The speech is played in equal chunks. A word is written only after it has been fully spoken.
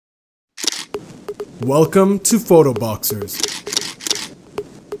Welcome to Photo Boxers.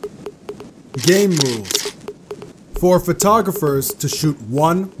 Game rules. 4 photographers to shoot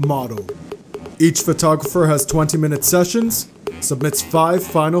 1 model. Each photographer has 20-minute sessions, submits 5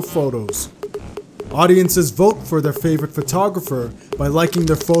 final photos. Audiences vote for their favorite photographer by liking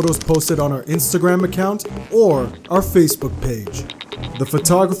their photos posted on our Instagram account or our Facebook page. The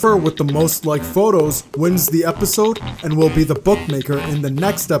photographer with the most liked photos wins the episode and will be the bookmaker in the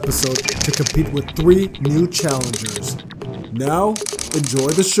next episode to compete with 3 new challengers. Now, enjoy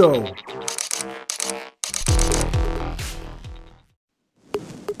the show.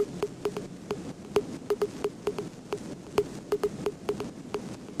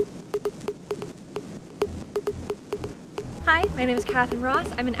 Hi, my name is Catherine Ross.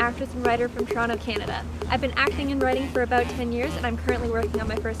 I'm an actress and writer from Toronto, Canada. I've been acting and writing for about 10 years and I'm currently working on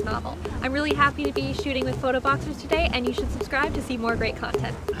my first novel. I'm really happy to be shooting with Photo Boxers today and you should subscribe to see more great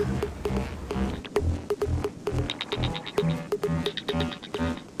content.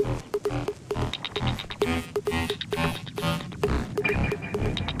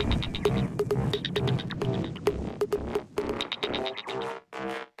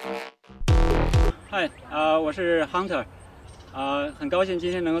 Hi， 我是 Hunter， 很高兴今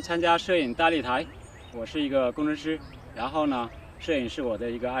天能够参加摄影大擂台。我是一个工程师，然后呢，摄影是我的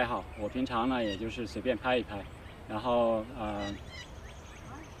一个爱好。我平常呢，也就是随便拍一拍，然后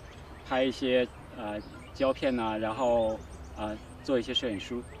拍一些胶片呐，然后做一些摄影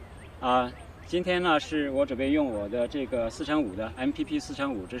书。今天呢，是我准备用我的这个4:5的 MPP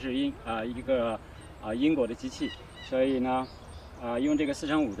 4:5，这是一个英国的机器，所以呢。用这个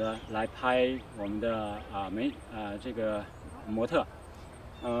4:5的来拍我们的这个模特，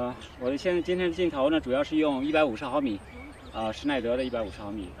我的今天的镜头呢，主要是用150毫米，施耐德的150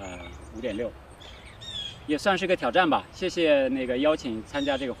毫米，5.6，也算是个挑战吧。谢谢那个邀请参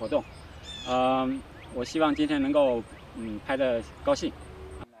加这个活动，我希望今天能够拍得高兴。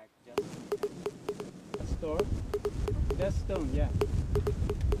That's stone, yeah.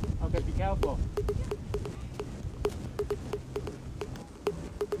 Okay, be careful.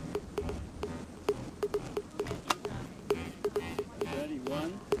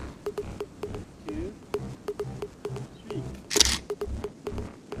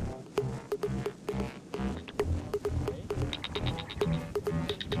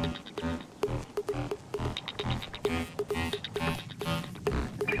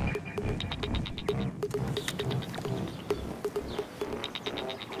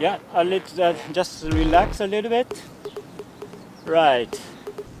 Yeah, let's just relax a little bit. Right.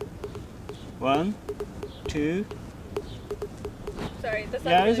 1, 2. Sorry, the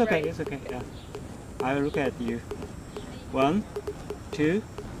Yeah, it's okay. It's okay. Yeah, I'll look at you. 1, 2.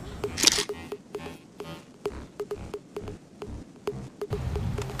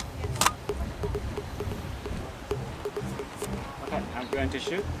 Okay, I'm going to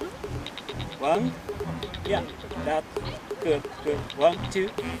shoot. 1. Yeah, that's good. Good. 1, 2.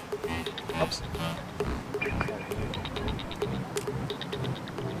 Oops.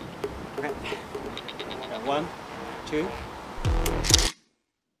 Okay. 1, 2.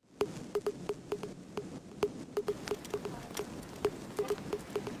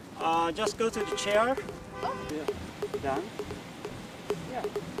 Just go to the chair. Oh. Yeah. Done. Yeah.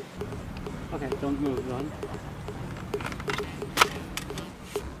 Okay, don't move. Run.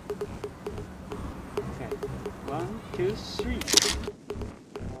 Okay. 1, 2, 3.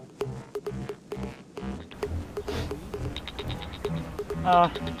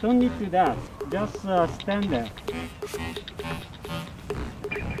 Don't need to do that. Just stand there.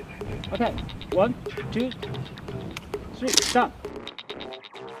 Okay. 1, 2, 3. Done.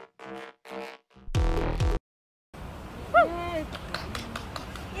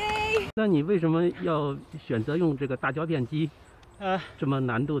 那你为什么要选择用这个大胶片机？这么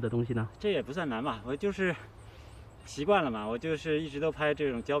难度的东西呢？这也不算难吧，我就是习惯了嘛，我就是一直都拍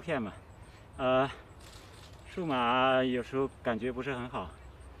这种胶片嘛。数码有时候感觉不是很好，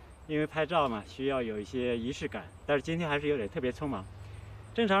因为拍照嘛需要有一些仪式感。但是今天还是有点特别匆忙。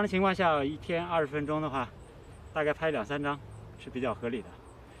正常的情况下，一天20分钟的话，大概拍2、3张是比较合理的。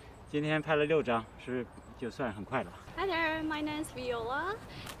今天拍了6张，就算很快了。 Hi there, my name is Viola.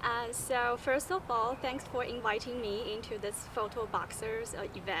 So first of all, thanks for inviting me into this Photo Boxers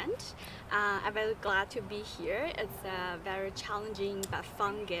event. I'm very glad to be here. It's a very challenging but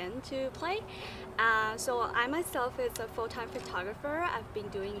fun game to play. So I myself is a full-time photographer. I've been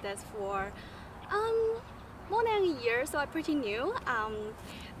doing this for more than a year, so I'm pretty new.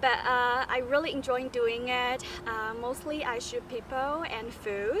 But I really enjoy doing it. Mostly I shoot people and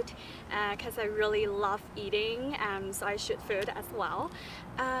food because I really love eating, so I shoot food as well.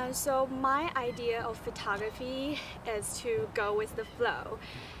 So my idea of photography is to go with the flow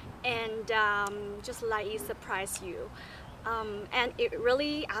and just let it surprise you. And it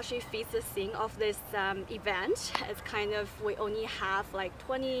really actually fits the theme of this event. It's kind of, we only have like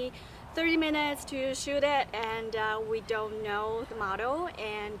 20-30 minutes to shoot it, and we don't know the model,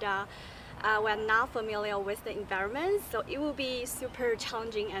 and we're not familiar with the environment, so it will be super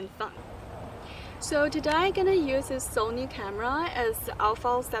challenging and fun. So today I'm gonna use this Sony camera. It's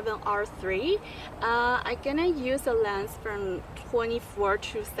Alpha 7R3. I'm gonna use a lens from 24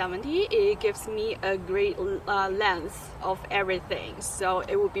 to 70. It gives me a great lens of everything, so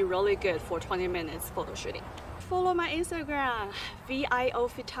it will be really good for 20 minutes photo shooting. Follow my Instagram,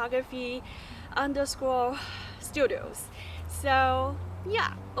 VIO_photography_studios. So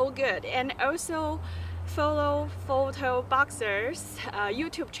yeah, all good. And also follow Photo Boxers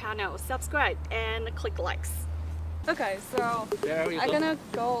YouTube channel, subscribe and click likes. Okay, so I'm gonna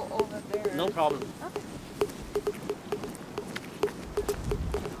go over there. No problem. Okay.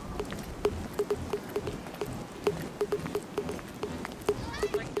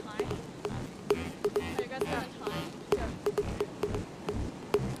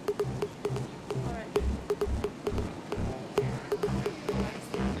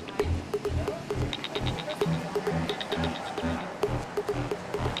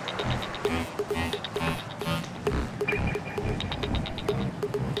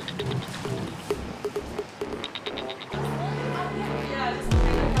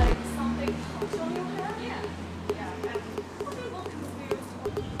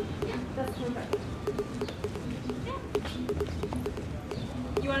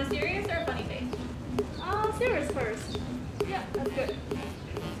 You want a serious or a funny face? Serious first. Yeah, that's good.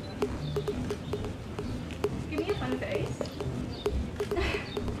 Give me a funny face.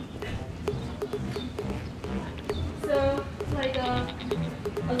 So, like a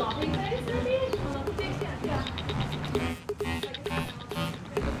laughing face, maybe? A laughing face, yeah.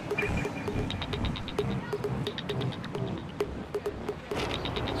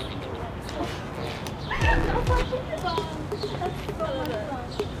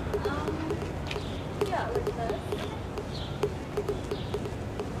 Yeah, like this.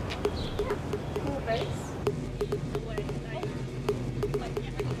 Yeah, cool face.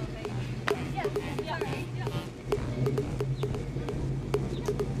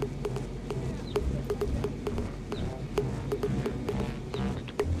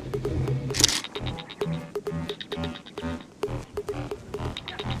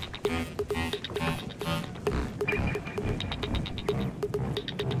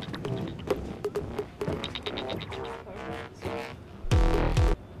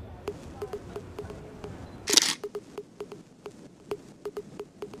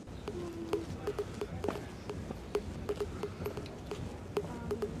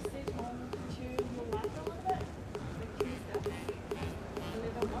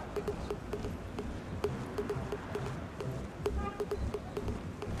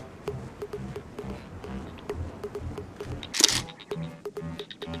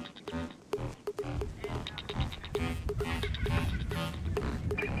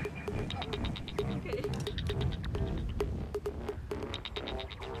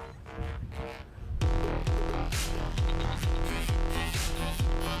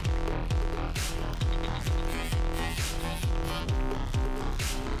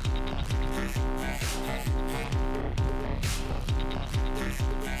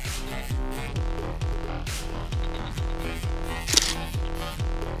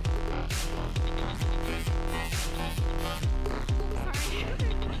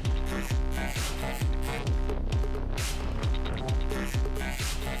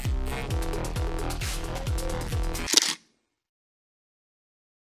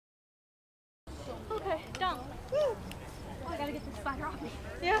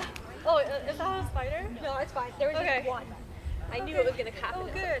 Yeah. Oh, is that a spider? No, it's fine. There was just one. I knew it was going to happen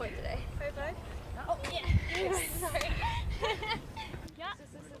at some point today. High five. Oh, yeah. Sorry.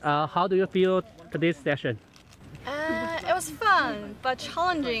 How do you feel today's session? It was fun, but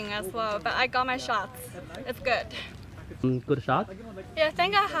challenging as well. But I got my shots. It's good. Good shot? Yeah, I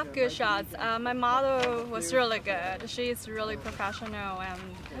think I have good shots. My model was really good. She's really professional, and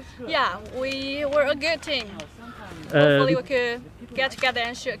yeah, we were a good team. Hopefully we could get together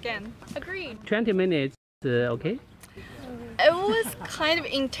and shoot again. Agreed. 20 minutes, okay? It was kind of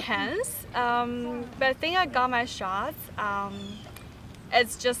intense, but I think I got my shots.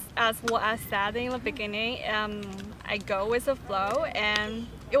 it's just as what I said in the beginning. I go with the flow, and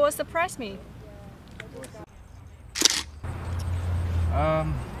it will surprise me.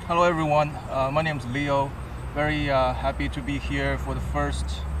 Hello everyone, my name is Leo. Very happy to be here for the first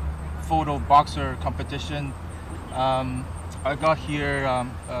photo boxer competition. I got here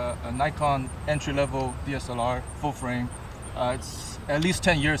a Nikon entry-level DSLR full frame. It's at least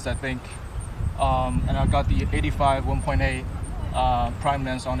 10 years I think, and I got the 85 1.8 prime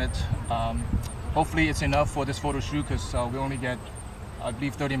lens on it. Hopefully it's enough for this photo shoot because we only get, I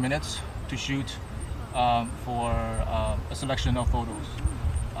believe, 30 minutes to shoot for a selection of photos.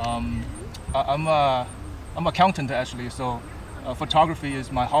 I'm an accountant actually, so photography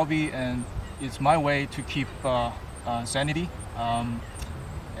is my hobby and it's my way to keep sanity.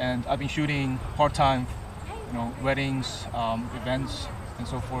 And I've been shooting part-time, weddings, events, and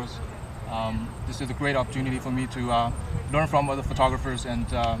so forth. This is a great opportunity for me to learn from other photographers and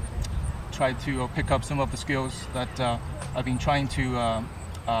try to pick up some of the skills that I've been trying to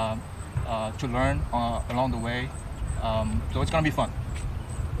learn along the way. So it's gonna be fun.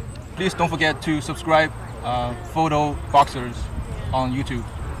 Please don't forget to subscribe Photo Boxers on YouTube.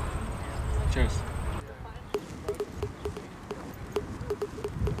 Cheers.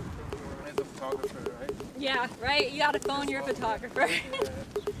 Yeah, right? You got a phone, you're a photographer.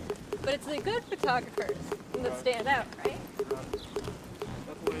 But it's the good photographers that stand out, right?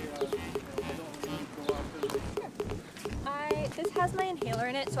 This has my inhaler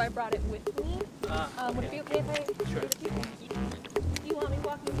in it, so I brought it with me. Would it be okay if I share it with you? Do you want me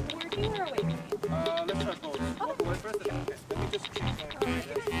walking toward you or away from you? Let's try both. Walk away first. Okay. Let me just change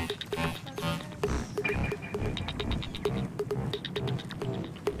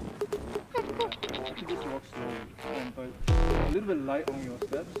Just walk slowly, but a little bit light on your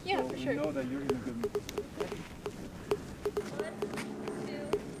steps, Yeah, so for we sure. know that you're in a good mood.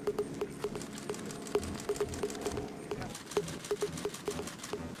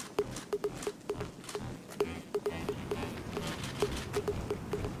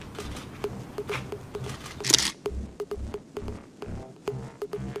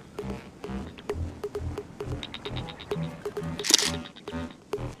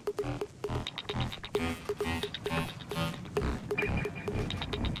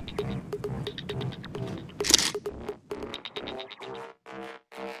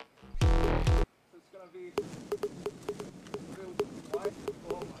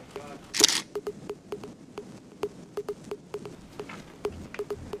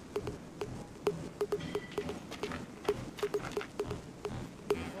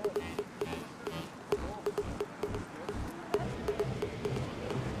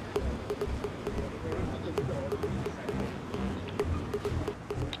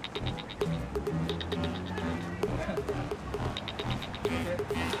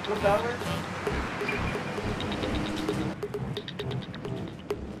 Look downwards.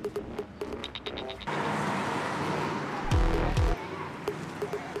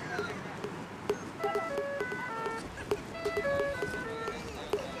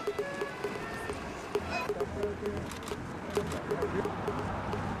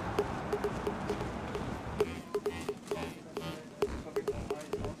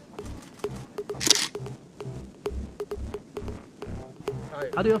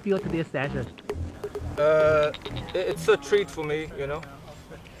 How do you feel today's session? It's a treat for me,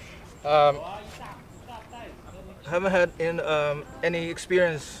 haven't had any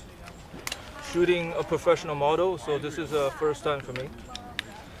experience shooting a professional model, so this is the first time for me.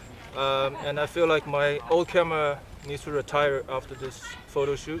 And I feel like my old camera needs to retire after this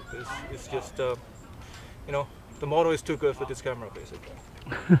photo shoot. It's just, the model is too good for this camera, basically.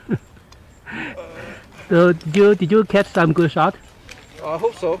 So did you catch some good shot? I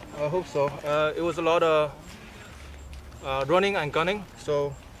hope so. It was a lot of running and gunning,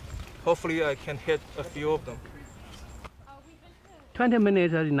 so hopefully I can hit a few of them. 20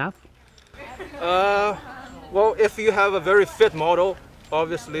 minutes is enough? Well, if you have a very fit model,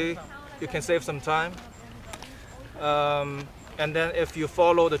 obviously you can save some time. And then if you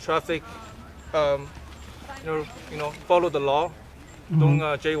follow the traffic, follow the law, don't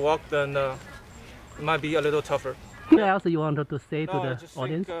jaywalk, then it might be a little tougher. What else you wanted to say to I the just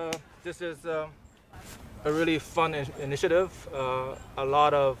audience? think this is a really fun initiative. A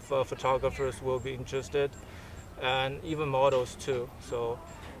lot of photographers will be interested, and even models too. So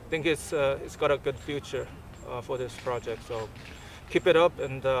I think it's got a good future for this project. So keep it up,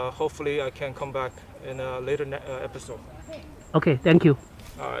 and hopefully I can come back in a later episode. Okay, thank you.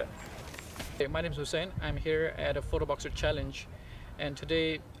 All right. Hey, my name is Hussein. I'm here at a Photo Boxer Challenge, and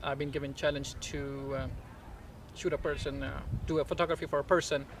today I've been given challenge to shoot a person, do a photography for a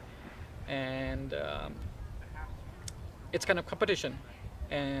person, and it's kind of competition,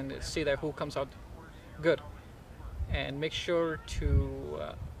 and see that who comes out good. And make sure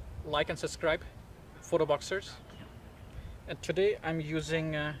to like and subscribe Photo Boxers. And today I'm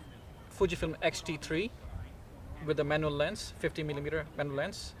using Fujifilm X-T3 with a manual lens, 50mm manual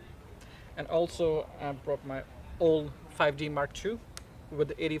lens, and also I brought my old 5D Mark II with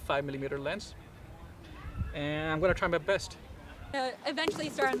the 85mm lens, and I'm gonna try my best. Eventually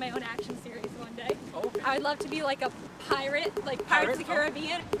start on my own action series one day. Oh, okay. I would love to be like a pirate, like Pirates of the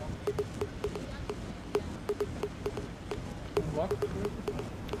Caribbean. Walk.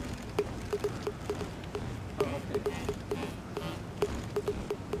 Oh, okay.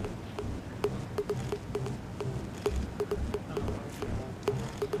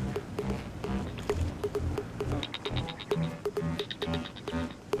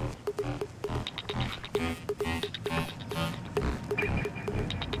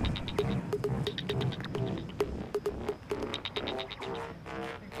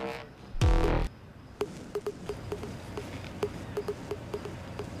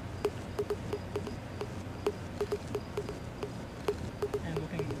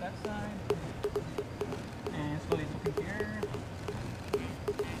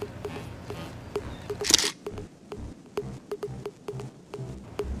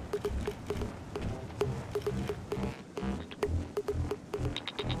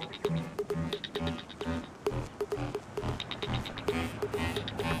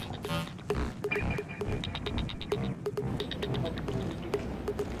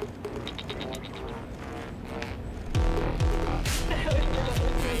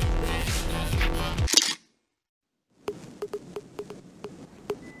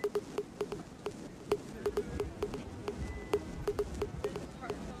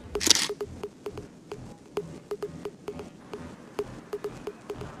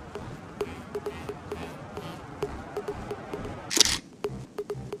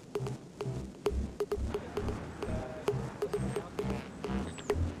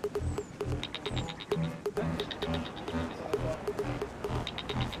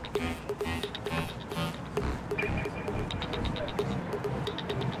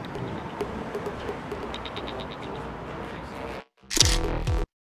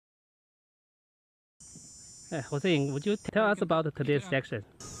 Hossein, would you tell us about today's section?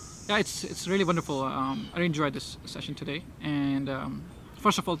 Yeah, it's really wonderful. I enjoyed this session today, and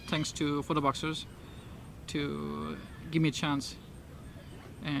first of all, thanks to Photo Boxers to give me a chance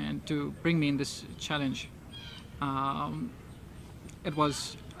and to bring me in this challenge. It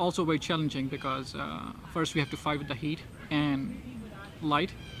was also very challenging because first we have to fight with the heat and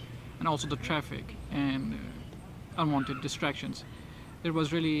light, and also the traffic and unwanted distractions. It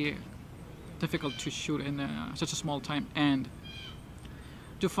was really difficult to shoot in such a small time and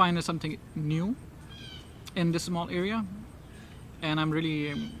to find something new in this small area. And I'm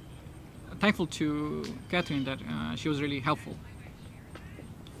really thankful to Catherine that she was really helpful.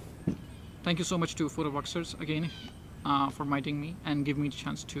 Thank you so much to Photo Boxers again for inviting me and giving me the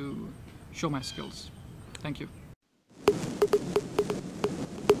chance to show my skills. Thank you.